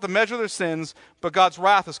to fill up the measure of their sins, but God's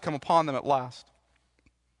wrath has come upon them at last.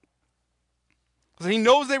 So he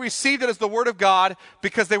knows they received it as the word of God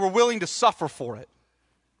because they were willing to suffer for it.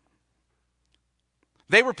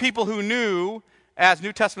 They were people who knew, as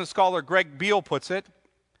New Testament scholar Greg Beale puts it,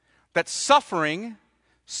 that suffering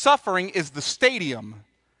is the stadium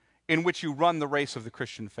in which you run the race of the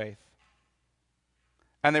Christian faith.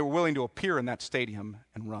 And they were willing to appear in that stadium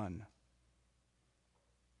and run.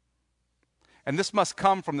 And this must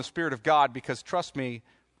come from the Spirit of God because, trust me,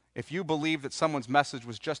 if you believe that someone's message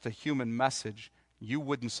was just a human message, you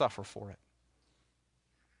wouldn't suffer for it.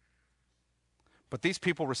 But these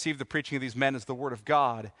people received the preaching of these men as the Word of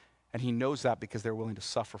God, and he knows that because they're willing to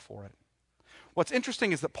suffer for it. What's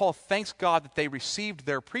interesting is that Paul thanks God that they received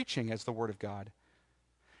their preaching as the Word of God.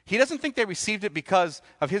 He doesn't think they received it because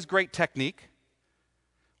of his great technique,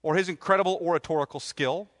 or his incredible oratorical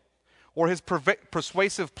skill, or his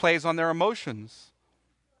persuasive plays on their emotions.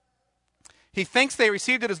 He thinks they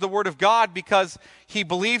received it as the word of God because he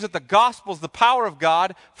believes that the gospel is the power of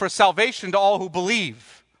God for salvation to all who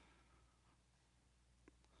believe.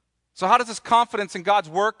 So how does this confidence in God's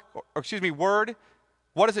word,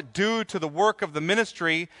 what does it do to the work of the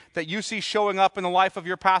ministry that you see showing up in the life of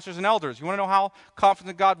your pastors and elders? You want to know how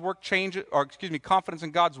confidence in God's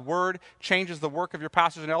word changes the work of your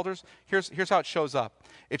pastors and elders? Here's how it shows up.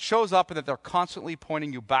 It shows up in that they're constantly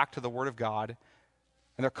pointing you back to the word of God,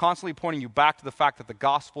 and they're constantly pointing you back to the fact that the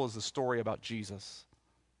gospel is the story about Jesus.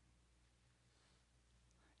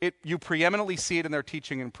 You preeminently see it in their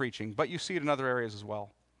teaching and preaching, but you see it in other areas as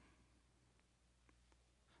well.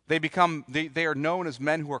 They are known as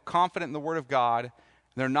men who are confident in the word of God, and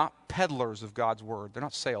they're not peddlers of God's word. They're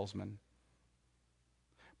not salesmen.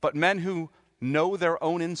 But men who know their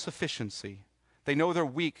own insufficiency. They know they're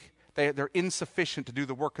weak. They're insufficient to do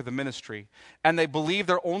the work of the ministry. And they believe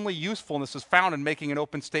their only usefulness is found in making an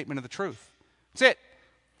open statement of the truth. That's it.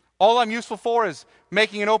 All I'm useful for is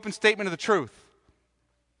making an open statement of the truth.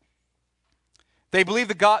 They believe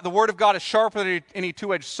the word of God is sharper than any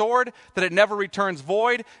two-edged sword, that it never returns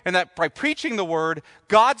void, and that by preaching the word,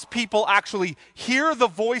 God's people actually hear the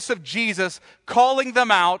voice of Jesus calling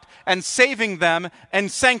them out and saving them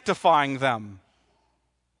and sanctifying them.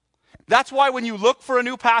 That's why when you look for a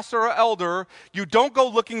new pastor or elder, you don't go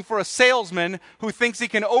looking for a salesman who thinks he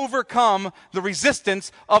can overcome the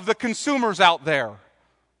resistance of the consumers out there.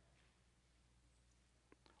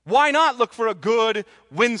 Why not look for a good,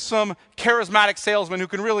 winsome, charismatic salesman who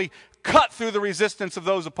can really cut through the resistance of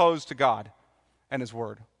those opposed to God and his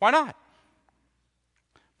word? Why not?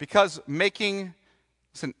 Because making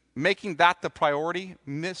that the priority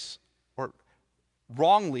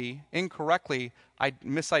incorrectly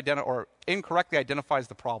identifies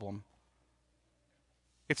the problem.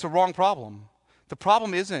 It's a wrong problem. The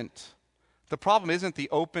problem isn't the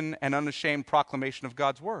open and unashamed proclamation of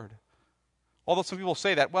God's word. Although some people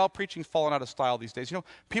say that, well, preaching's fallen out of style these days.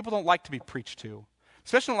 People don't like to be preached to.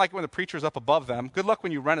 Especially don't like it when the preacher's up above them. Good luck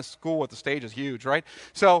when you rent a school with the stage is huge, right?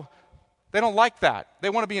 So they don't like that.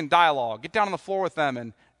 They want to be in dialogue. Get down on the floor with them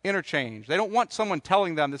and interchange. They don't want someone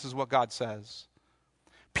telling them this is what God says.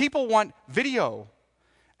 People want video,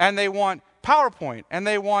 and they want PowerPoint, and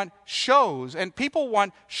they want shows, and people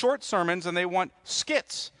want short sermons, and they want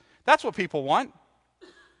skits. That's what people want.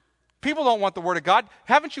 People don't want the word of God.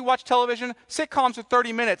 Haven't you watched television? Sitcoms are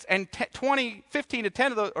 30 minutes, and 10 to 15 of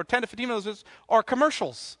those are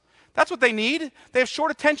commercials. That's what they need. They have short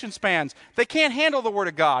attention spans. They can't handle the word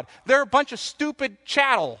of God. They're a bunch of stupid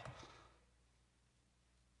chattel.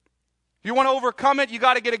 If you want to overcome it, you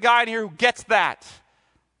got to get a guy in here who gets that.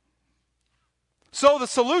 So the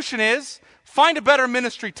solution is find a better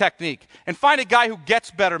ministry technique and find a guy who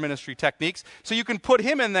gets better ministry techniques so you can put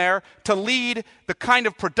him in there to lead the kind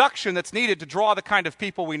of production that's needed to draw the kind of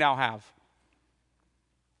people we now have.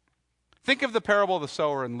 Think of the parable of the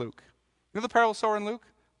sower in Luke. You know the parable of the sower in Luke?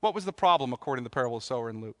 What was the problem according to the parable of the sower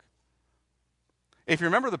in Luke? If you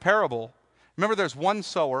remember the parable, remember there's one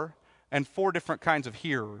sower and 4 different kinds of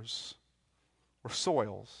hearers or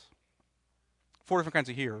soils. 4 different kinds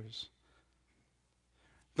of hearers.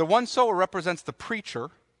 The one sower represents the preacher,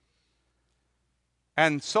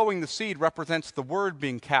 and sowing the seed represents the word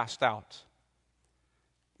being cast out.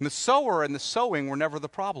 And the sower and the sowing were never the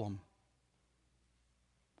problem.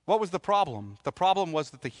 What was the problem? The problem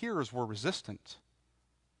was that the hearers were resistant.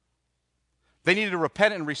 They needed to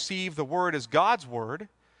repent and receive the word as God's word.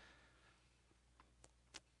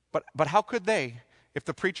 But how could they if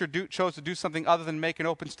the preacher chose to do something other than make an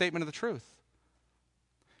open statement of the truth?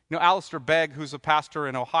 Alistair Begg, who's a pastor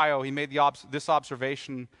in Ohio, he made this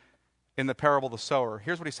observation in the parable of the sower.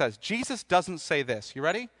 Here's what he says. Jesus doesn't say this. You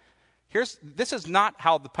ready? This is not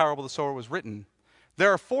how the parable of the sower was written.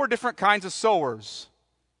 There are 4 different kinds of sowers.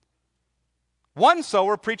 One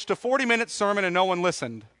sower preached a 40-minute sermon and no one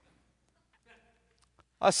listened.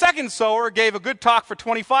 A second sower gave a good talk for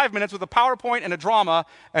 25 minutes with a PowerPoint and a drama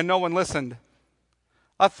and no one listened.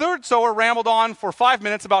 A third sower rambled on for 5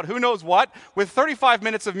 minutes about who knows what, with 35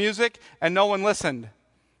 minutes of music, and no one listened.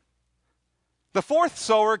 The fourth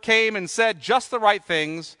sower came and said just the right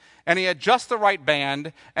things, and he had just the right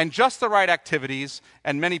band, and just the right activities,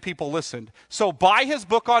 and many people listened. So buy his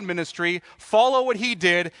book on ministry, follow what he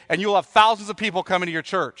did, and you'll have thousands of people coming to your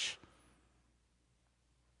church.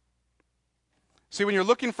 See, when you're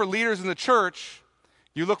looking for leaders in the church,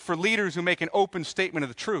 you look for leaders who make an open statement of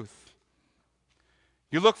the truth.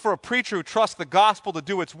 You look for a preacher who trusts the gospel to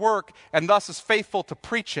do its work and thus is faithful to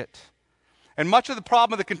preach it. And much of the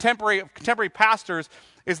problem of the contemporary pastors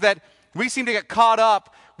is that we seem to get caught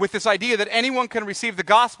up with this idea that anyone can receive the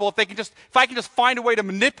gospel if I can just find a way to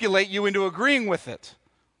manipulate you into agreeing with it.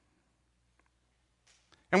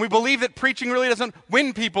 And we believe that preaching really doesn't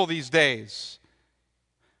win people these days.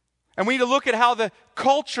 And we need to look at how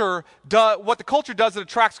what the culture does that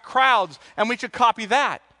attracts crowds, and we should copy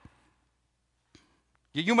that.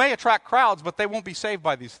 You may attract crowds, but they won't be saved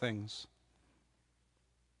by these things.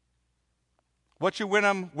 What you win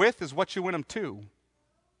them with is what you win them to.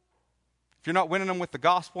 If you're not winning them with the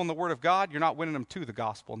gospel and the word of God, you're not winning them to the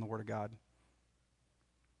gospel and the word of God.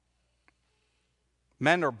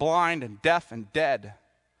 Men are blind and deaf and dead,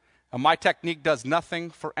 and my technique does nothing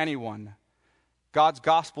for anyone. God's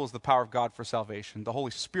gospel is the power of God for salvation. The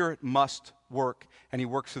Holy Spirit must work, and he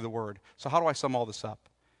works through the word. So how do I sum all this up?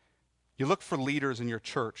 You look for leaders in your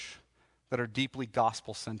church that are deeply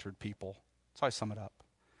gospel-centered people. That's how I sum it up.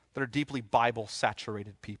 That are deeply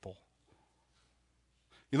Bible-saturated people.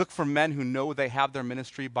 You look for men who know they have their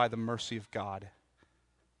ministry by the mercy of God.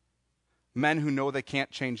 Men who know they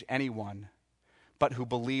can't change anyone, but who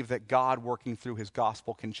believe that God working through his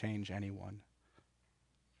gospel can change anyone.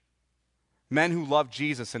 Men who love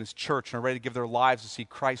Jesus and his church and are ready to give their lives to see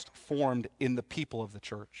Christ formed in the people of the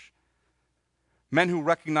church. Men who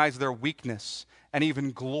recognize their weakness and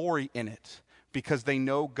even glory in it because they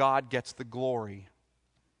know God gets the glory.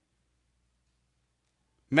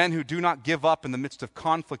 Men who do not give up in the midst of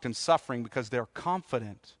conflict and suffering because they're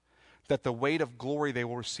confident that the weight of glory they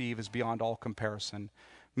will receive is beyond all comparison.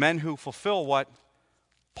 Men who fulfill what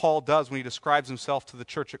Paul does when he describes himself to the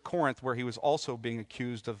church at Corinth, where he was also being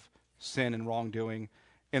accused of sin and wrongdoing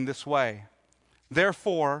in this way.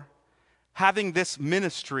 Therefore, having this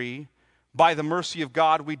ministry by the mercy of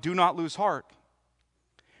God, we do not lose heart.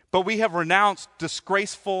 But we have renounced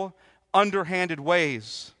disgraceful, underhanded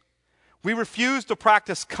ways. We refuse to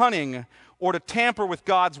practice cunning or to tamper with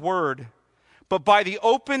God's word. But by the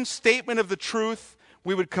open statement of the truth,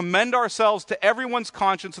 we would commend ourselves to everyone's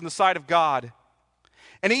conscience in the sight of God.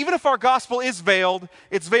 And even if our gospel is veiled,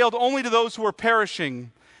 it's veiled only to those who are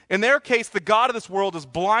perishing. In their case, the God of this world has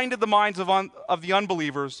blinded the minds of the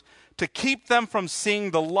unbelievers to keep them from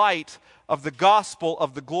seeing the light of the gospel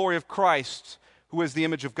of the glory of Christ, who is the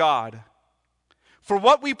image of God. For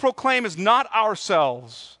what we proclaim is not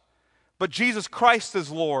ourselves, but Jesus Christ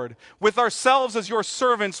as Lord, with ourselves as your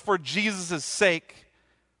servants for Jesus' sake.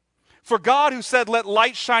 For God, who said, "Let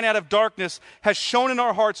light shine out of darkness," has shone in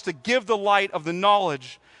our hearts to give the light of the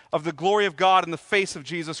knowledge of the glory of God in the face of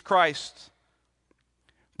Jesus Christ.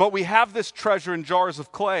 But we have this treasure in jars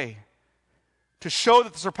of clay, to show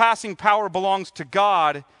that the surpassing power belongs to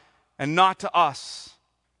God and not to us.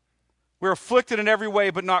 We're afflicted in every way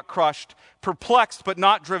but not crushed, perplexed but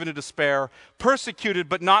not driven to despair, persecuted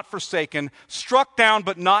but not forsaken, struck down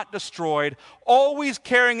but not destroyed, always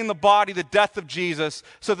carrying in the body the death of Jesus,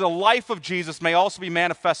 so that the life of Jesus may also be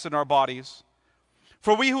manifested in our bodies.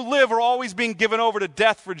 For we who live are always being given over to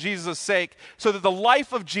death for Jesus' sake, so that the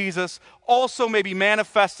life of Jesus also may be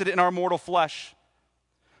manifested in our mortal flesh.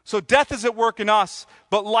 So death is at work in us,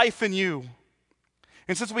 but life in you.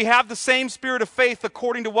 And since we have the same spirit of faith,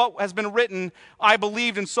 according to what has been written, "I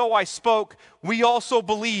believed and so I spoke," we also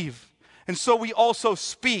believe, and so we also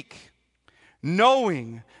speak,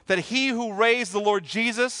 knowing that he who raised the Lord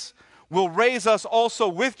Jesus will raise us also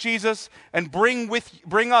with Jesus and bring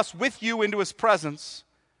us with you into his presence.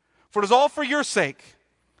 For it is all for your sake,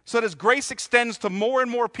 so that as grace extends to more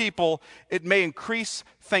and more people, it may increase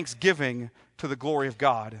thanksgiving to the glory of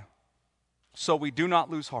God. So we do not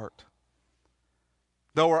lose heart.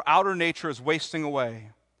 Though our outer nature is wasting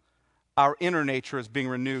away, our inner nature is being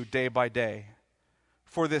renewed day by day.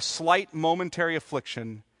 For this slight momentary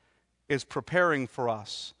affliction is preparing for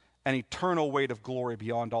us an eternal weight of glory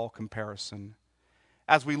beyond all comparison,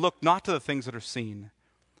 as we look not to the things that are seen,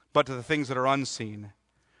 but to the things that are unseen.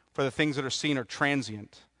 For the things that are seen are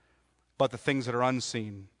transient, but the things that are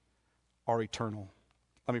unseen are eternal.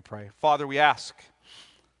 Let me pray. Father, we ask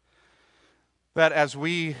that as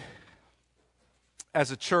we,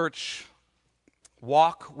 as a church,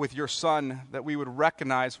 walk with your Son, that we would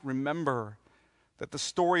remember that the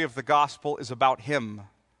story of the gospel is about him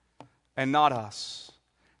and not us.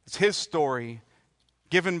 It's his story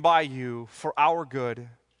given by you for our good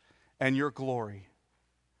and your glory.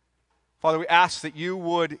 Father, we ask that you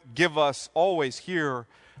would give us always here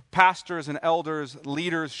pastors and elders,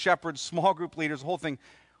 leaders, shepherds, small group leaders, the whole thing,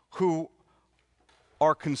 who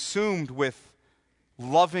are consumed with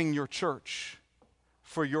loving your church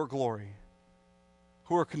for your glory,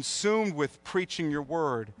 who are consumed with preaching your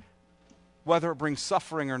word, whether it brings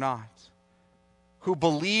suffering or not, who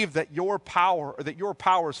believe that your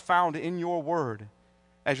power is found in your word,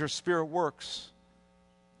 as your Spirit works,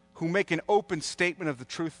 who make an open statement of the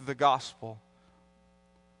truth of the gospel,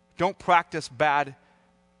 don't practice bad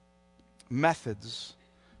methods,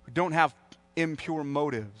 who don't have impure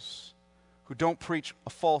motives, who don't preach a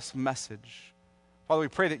false message. Father, we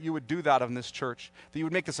pray that you would do that in this church, that you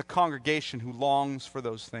would make us a congregation who longs for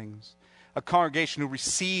those things, a congregation who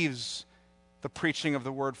receives the preaching of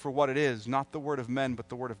the word for what it is, not the word of men, but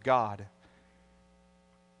the word of God.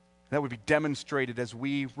 That would be demonstrated as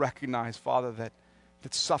we recognize, Father, that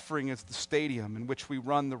suffering is the stadium in which we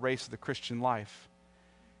run the race of the Christian life,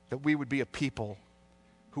 that we would be a people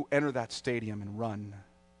who enter that stadium and run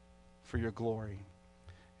for your glory.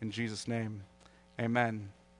 In Jesus' name, amen.